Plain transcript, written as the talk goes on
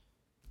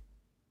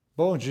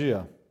Bom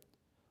dia.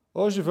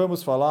 Hoje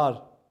vamos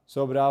falar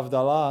sobre a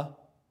Havdalah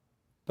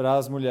para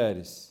as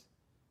mulheres,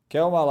 que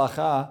é uma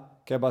halachá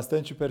que é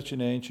bastante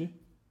pertinente,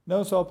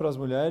 não só para as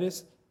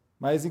mulheres,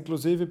 mas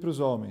inclusive para os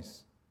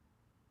homens.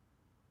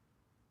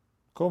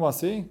 Como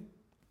assim?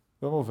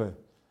 Vamos ver.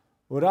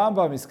 O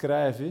Rambam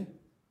escreve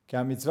que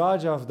a mitzvah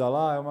de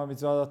Havdalah é uma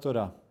mitzvah da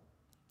Torá.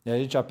 E a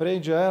gente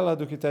aprende ela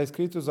do que está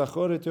escrito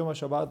Zachor et Yom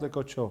Shabbat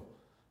lekotsho.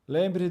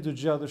 Lembre do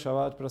dia do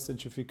Shabbat para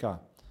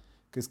santificar.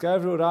 Que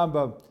escreve o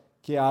Rambam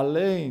que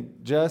além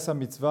de essa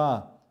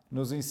mitzvah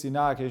nos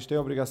ensinar que a gente tem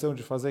a obrigação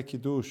de fazer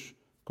kiddush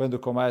quando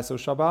começa o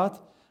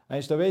Shabbat, a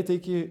gente também tem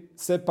que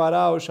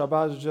separar o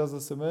Shabbat dos dias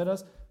das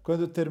semanas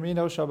quando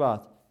termina o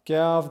Shabbat, que é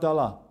a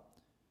Havdalah.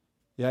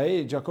 E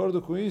aí, de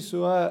acordo com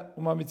isso, é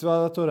uma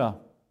mitzvah da Torá.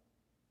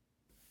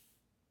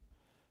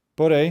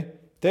 Porém,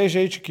 tem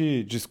gente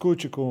que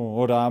discute com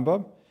o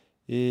Rambam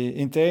e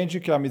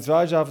entende que a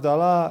mitzvah de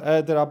Havdalah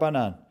é de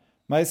Rabanan,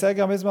 mas segue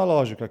a mesma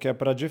lógica, que é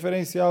para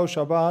diferenciar o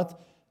Shabbat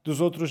dos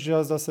outros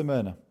dias da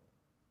semana.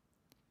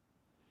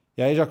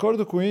 E aí, de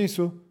acordo com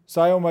isso,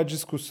 sai uma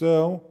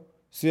discussão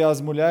se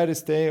as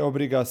mulheres têm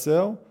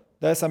obrigação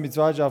dessa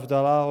mitzvah de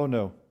Havdalah ou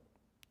não.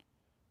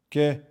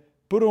 Que,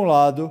 por um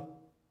lado,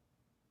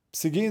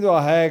 seguindo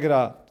a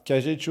regra que a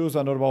gente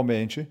usa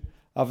normalmente,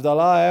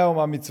 Havdalah é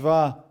uma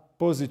mitzvah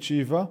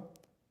positiva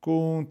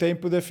com um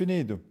tempo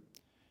definido.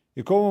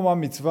 E como uma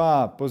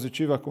mitzvah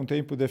positiva com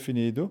tempo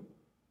definido,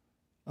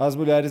 as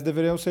mulheres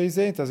deveriam ser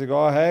isentas,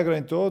 igual a regra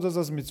em todas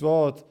as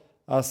mitzvot,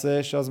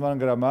 asesh, asman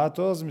gramá,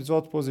 todas as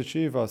mitzvot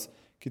positivas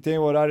que têm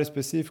um horário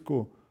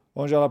específico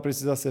onde ela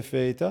precisa ser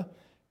feita,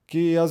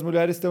 que as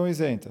mulheres estão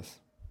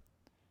isentas.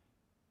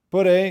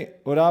 Porém,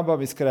 o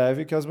Rambam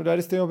escreve que as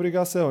mulheres têm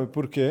obrigação. E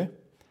por quê?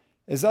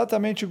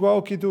 Exatamente igual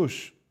ao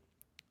Kiddush.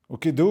 O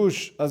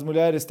Kiddush, as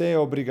mulheres têm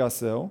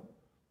obrigação.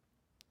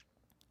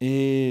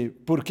 E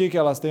por que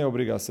elas têm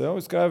obrigação?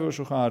 Escreve o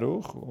Shulchan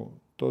Aruch,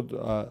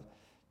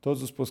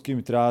 todos os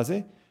poskim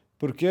trazem,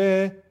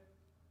 porque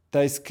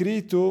está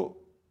escrito,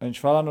 a gente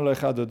fala no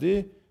Lechad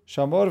Odi,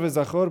 Shamor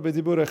vezachor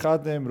bedibur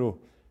echad neemru,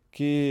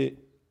 que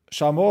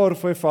Shamor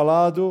foi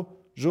falado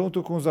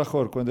junto com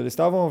Zachor, quando eles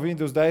estavam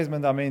ouvindo os 10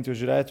 mandamentos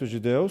diretos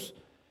de Deus,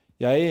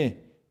 e aí,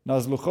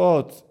 nas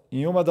Luchot,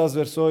 em uma das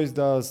versões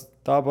das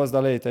tábuas da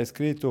lei, está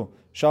escrito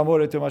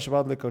Shamor et Yom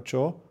HaShabbat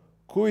lekotsho,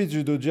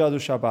 cuide do dia do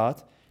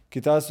Shabbat, que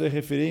está se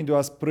referindo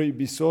às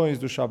proibições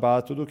do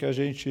Shabbat, tudo que a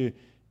gente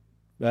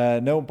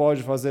não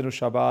pode fazer no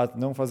Shabbat,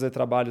 não fazer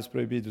trabalhos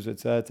proibidos,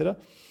 etc.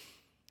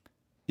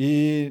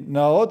 E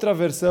na outra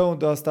versão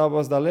das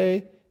tábuas da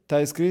lei,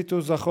 está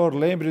escrito Zachor,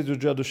 lembre do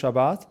dia do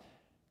Shabbat,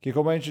 que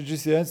como a gente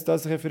disse antes, está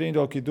se referindo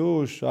ao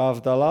Kiddush, a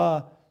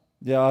Havdalah,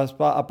 e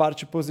a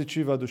parte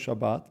positiva do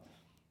Shabbat.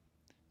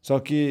 Só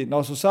que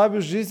nossos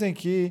sábios dizem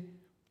que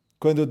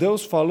quando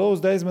Deus falou os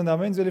 10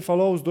 mandamentos, ele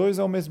falou os dois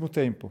ao mesmo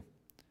tempo.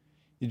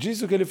 E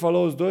disso que ele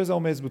falou os dois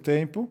ao mesmo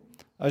tempo,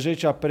 a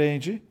gente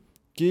aprende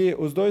que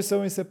os dois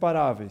são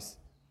inseparáveis.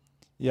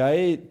 E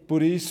aí,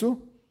 por isso,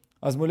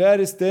 as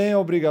mulheres têm a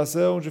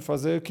obrigação de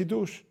fazer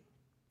Kiddush,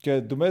 que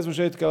é do mesmo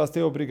jeito que elas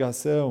têm a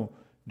obrigação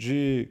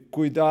de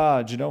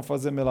cuidar, de não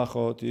fazer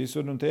melachot. E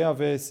isso não tem a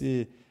ver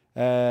se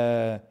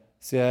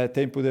é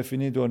tempo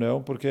definido ou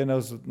não, porque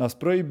nas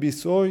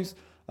proibições,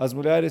 as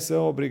mulheres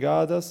são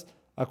obrigadas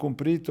a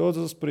cumprir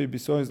todas as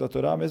proibições da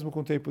Torá, mesmo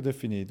com tempo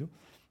definido.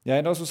 E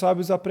aí nossos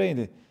sábios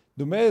aprendem,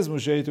 do mesmo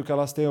jeito que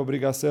elas têm a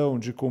obrigação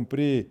de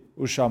cumprir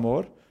o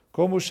Shamor,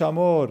 como o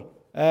Shamor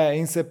é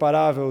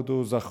inseparável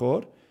do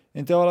Zachor,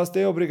 então elas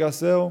têm a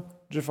obrigação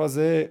de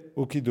fazer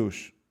o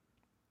Kiddush.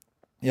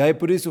 E aí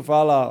por isso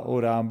fala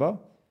o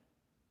Rambam,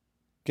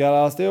 que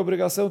elas têm a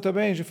obrigação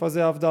também de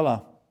fazer a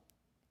Havdalah.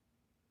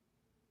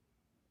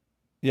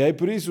 E aí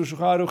por isso o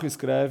Shulchan Aruch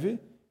escreve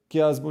que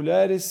as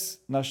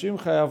mulheres, Nashim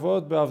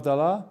chayavot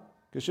be'Havdalah,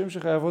 Keshim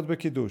shechayavot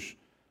be'Kiddush.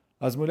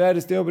 As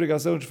mulheres têm a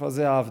obrigação de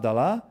fazer a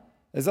Havdalah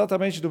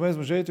exatamente do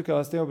mesmo jeito que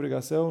elas têm a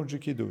obrigação de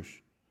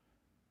Kiddush.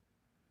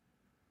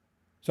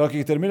 Só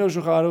que termina o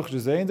Shulchan Aruch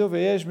dizendo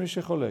Veyesh mi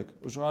shecholek.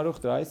 O Shulchan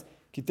Aruch traz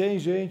que tem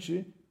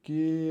gente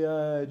que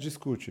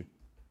discute.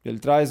 Ele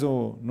traz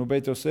no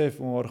Beit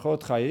Yosef um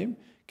Orchot Chaim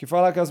que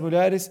fala que as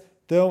mulheres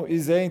estão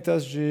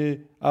isentas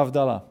de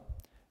Havdalah.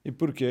 E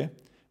por quê?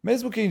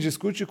 Mesmo quem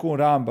discute com o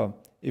Rambam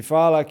e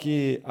fala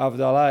que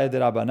Havdalah é de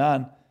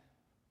Rabanan,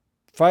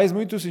 faz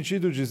muito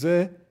sentido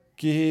dizer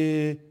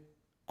que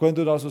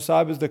quando nossos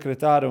sábios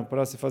decretaram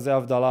para se fazer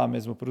Havdalah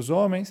mesmo para os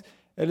homens,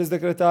 eles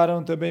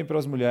decretaram também para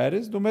as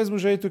mulheres, do mesmo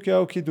jeito que é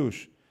o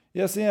Kiddush.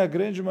 E assim é a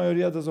grande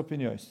maioria das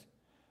opiniões.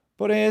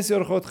 Porém, esse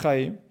Orchot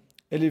Chaim,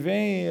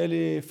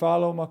 ele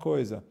fala uma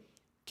coisa,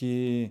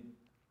 que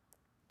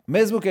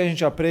mesmo que a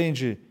gente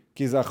aprende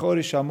que Zachor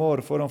e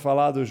Shamor foram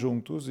falados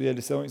juntos e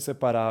eles são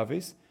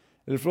inseparáveis,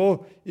 ele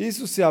falou,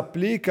 isso se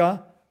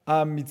aplica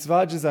à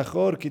mitzvah de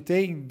Zachor que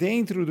tem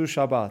dentro do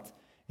Shabbat.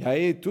 E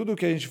aí, tudo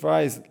que a gente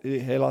faz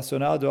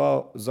relacionado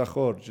ao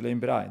Zachor, de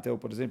lembrar. Então,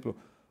 por exemplo,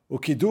 o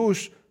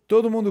Kiddush,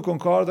 todo mundo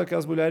concorda que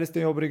as mulheres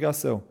têm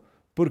obrigação.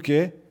 Por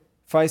quê?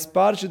 Faz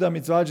parte da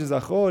mitzvah de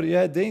Zachor e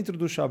é dentro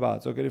do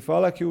Shabbat. Só que ele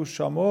fala que o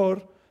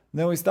Shamor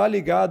não está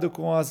ligado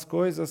com as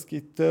coisas que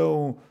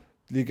estão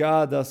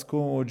ligadas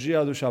com o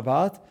dia do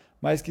Shabat,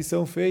 mas que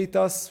são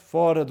feitas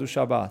fora do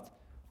Shabat,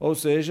 ou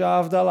seja, a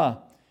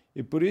Havdalah.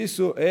 E por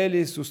isso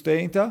ele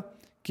sustenta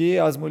que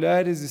as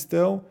mulheres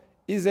estão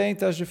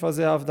isentas de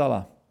fazer a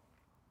Havdalah.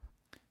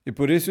 E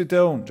por isso,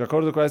 então, de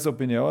acordo com essa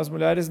opinião, as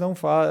mulheres não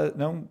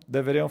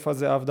deveriam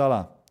fazer a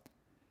Havdalah.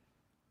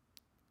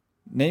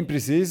 Nem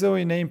precisam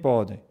e nem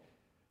podem.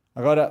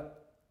 Agora,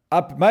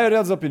 a maioria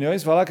das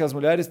opiniões fala que as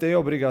mulheres têm a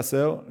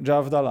obrigação de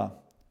Havdalah.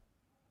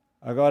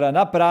 Agora,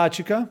 na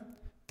prática,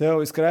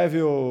 então,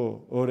 escreve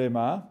o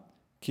Remá,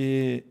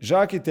 que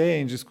já que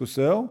tem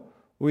discussão,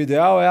 o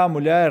ideal é a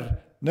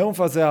mulher não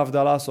fazer a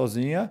Havdalah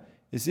sozinha,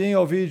 e sim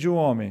ouvir de um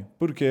homem.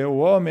 Porque o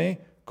homem,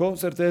 com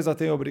certeza,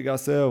 tem a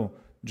obrigação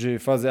de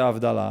fazer a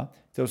Havdalah.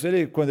 Então,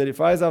 quando ele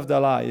faz a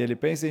Havdalah e ele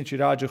pensa em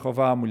tirar de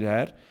Rová a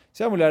mulher,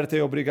 se a mulher tem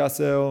a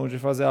obrigação de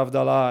fazer a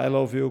Havdalah, ela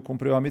ouviu,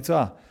 cumpriu a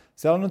mitzvah.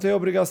 Se ela não tem a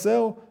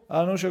obrigação,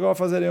 ela não chegou a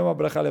fazer nenhuma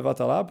brachá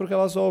levatalá, porque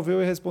ela só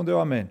ouviu e respondeu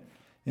amém.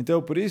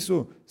 Então, por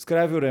isso,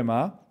 escreve o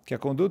Remá, que a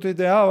conduta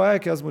ideal é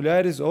que as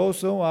mulheres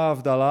ouçam a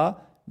Havdalah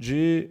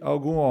de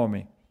algum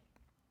homem.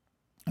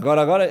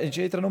 Agora a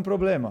gente entra num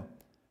problema.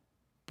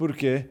 Por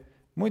quê?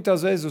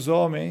 Muitas vezes os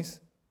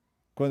homens,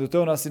 quando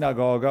estão na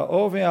sinagoga,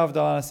 ouvem a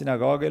Havdalah na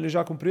sinagoga, eles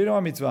já cumpriram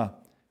a mitzvah.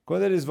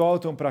 Quando eles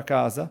voltam para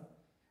casa,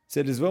 se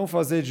eles vão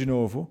fazer de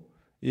novo,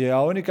 e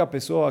a única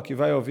pessoa que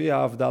vai ouvir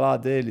a Havdalah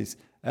deles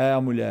é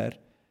a mulher,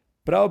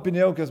 para a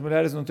opinião que as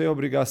mulheres não têm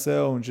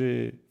obrigação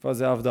de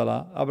fazer a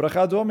Havdalah, a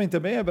brachá do homem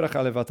também é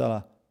brachá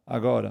levatalá,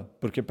 agora,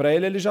 porque para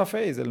ele já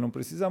fez, ele não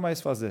precisa mais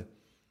fazer.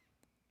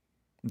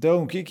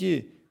 Então,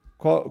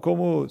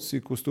 como se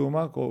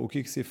costuma, o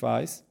que se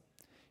faz?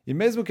 E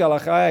mesmo que a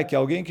halakha é que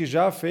alguém que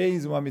já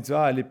fez uma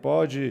mitzvah, ele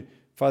pode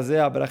fazer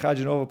a brachá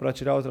de novo para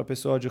tirar outra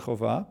pessoa de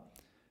Rová,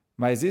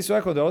 mas isso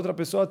é quando a outra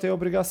pessoa tem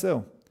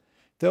obrigação.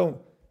 Então,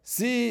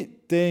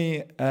 se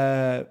tem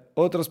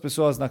outras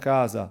pessoas na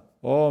casa,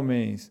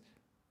 homens,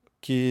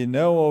 que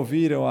não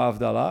ouviram a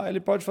Havdalah, ele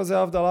pode fazer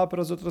a Havdalah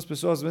para as outras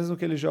pessoas, mesmo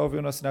que ele já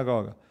ouviu na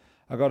sinagoga.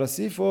 Agora,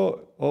 se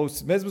for, ou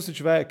mesmo se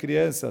tiver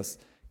crianças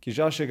que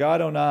já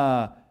chegaram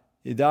na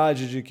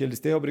idade de que eles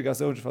têm a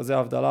obrigação de fazer a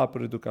Havdalah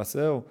por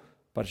educação,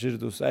 a partir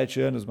dos 7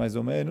 anos mais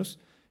ou menos,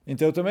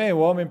 então também o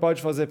homem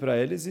pode fazer para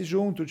eles e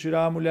junto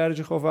tirar a mulher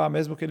de Rová,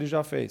 mesmo que ele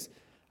já fez.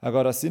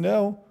 Agora, se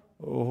não,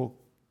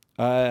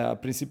 a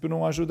princípio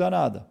não ajuda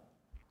nada.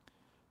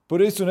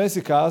 Por isso,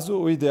 nesse caso,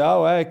 o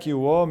ideal é que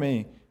o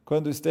homem,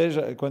 quando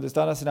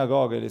está na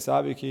sinagoga, ele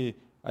sabe que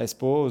a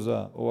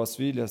esposa ou as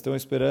filhas estão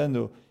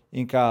esperando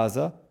em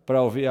casa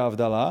para ouvir a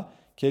Havdalah,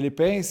 que ele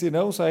pense em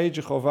não sair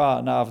de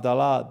Rová na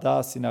Havdalah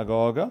da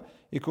sinagoga,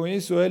 e com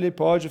isso ele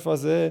pode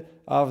fazer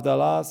a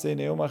Havdalah sem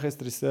nenhuma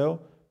restrição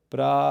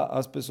para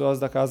as pessoas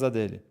da casa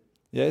dele.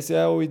 E esse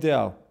é o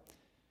ideal.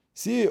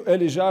 Se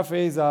ele já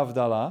fez a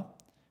Havdalah,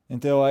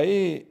 então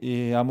aí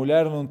e a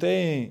mulher não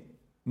tem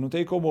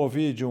como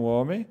ouvir de um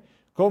homem,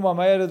 como a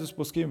maioria dos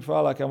poskim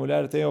fala que a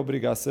mulher tem a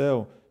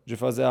obrigação de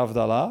fazer a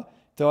Havdalah,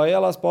 então aí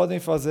elas podem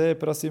fazer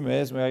para si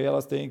mesmas, e aí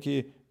elas têm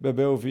que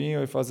beber o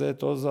vinho e fazer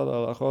todos os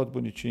halachot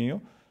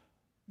bonitinho,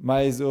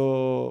 mas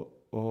o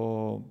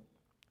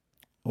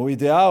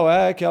ideal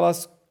é que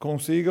elas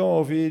consigam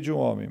ouvir de um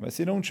homem, mas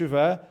se não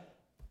tiver,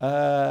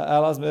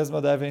 elas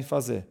mesmas devem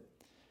fazer.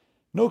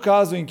 No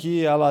caso em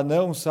que ela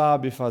não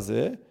sabe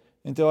fazer,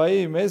 então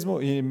aí mesmo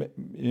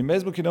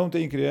que não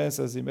tem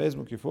crianças e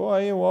mesmo que for,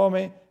 aí o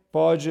homem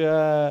pode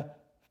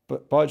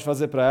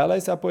fazer para ela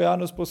e se apoiar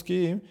nos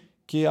poskim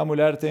que a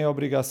mulher tem a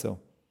obrigação.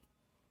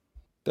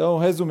 Então,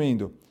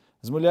 resumindo,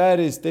 as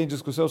mulheres têm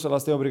discussão se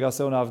elas têm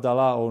obrigação na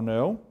Havdalah ou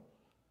não.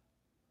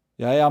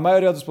 E aí a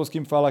maioria dos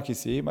poskim fala que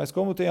sim, mas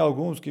como tem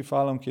alguns que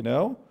falam que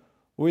não,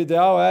 o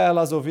ideal é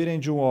elas ouvirem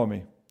de um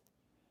homem.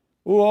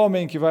 O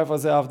homem que vai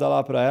fazer a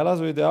Havdalah para elas,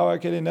 o ideal é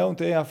que ele não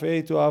tenha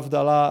feito a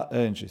Havdalah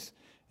antes.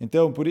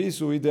 Então, por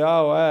isso, o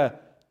ideal é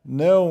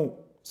não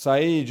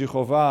sair de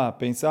Rová,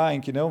 pensar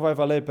em que não vai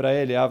valer para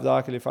ele a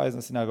Havdalah que ele faz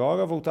na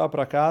sinagoga, voltar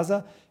para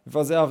casa e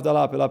fazer a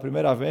Havdalah pela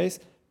primeira vez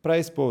para a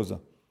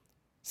esposa.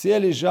 Se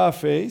ele já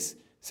fez,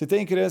 se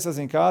tem crianças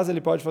em casa,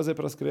 ele pode fazer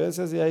para as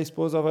crianças e a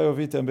esposa vai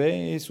ouvir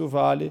também, e isso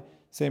vale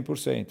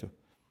 100%.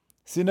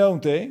 Se não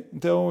tem,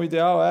 então o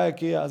ideal é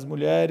que a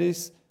mulher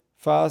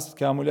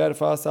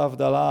faça a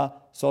Havdalah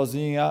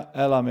sozinha,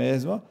 ela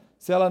mesma.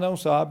 Se ela não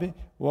sabe,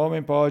 o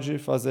homem pode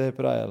fazer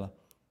para ela.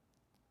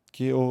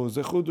 Que o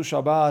Zechut do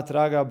Shabbat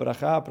traga a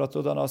brachá para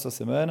toda a nossa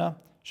semana.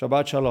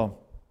 Shabbat Shalom.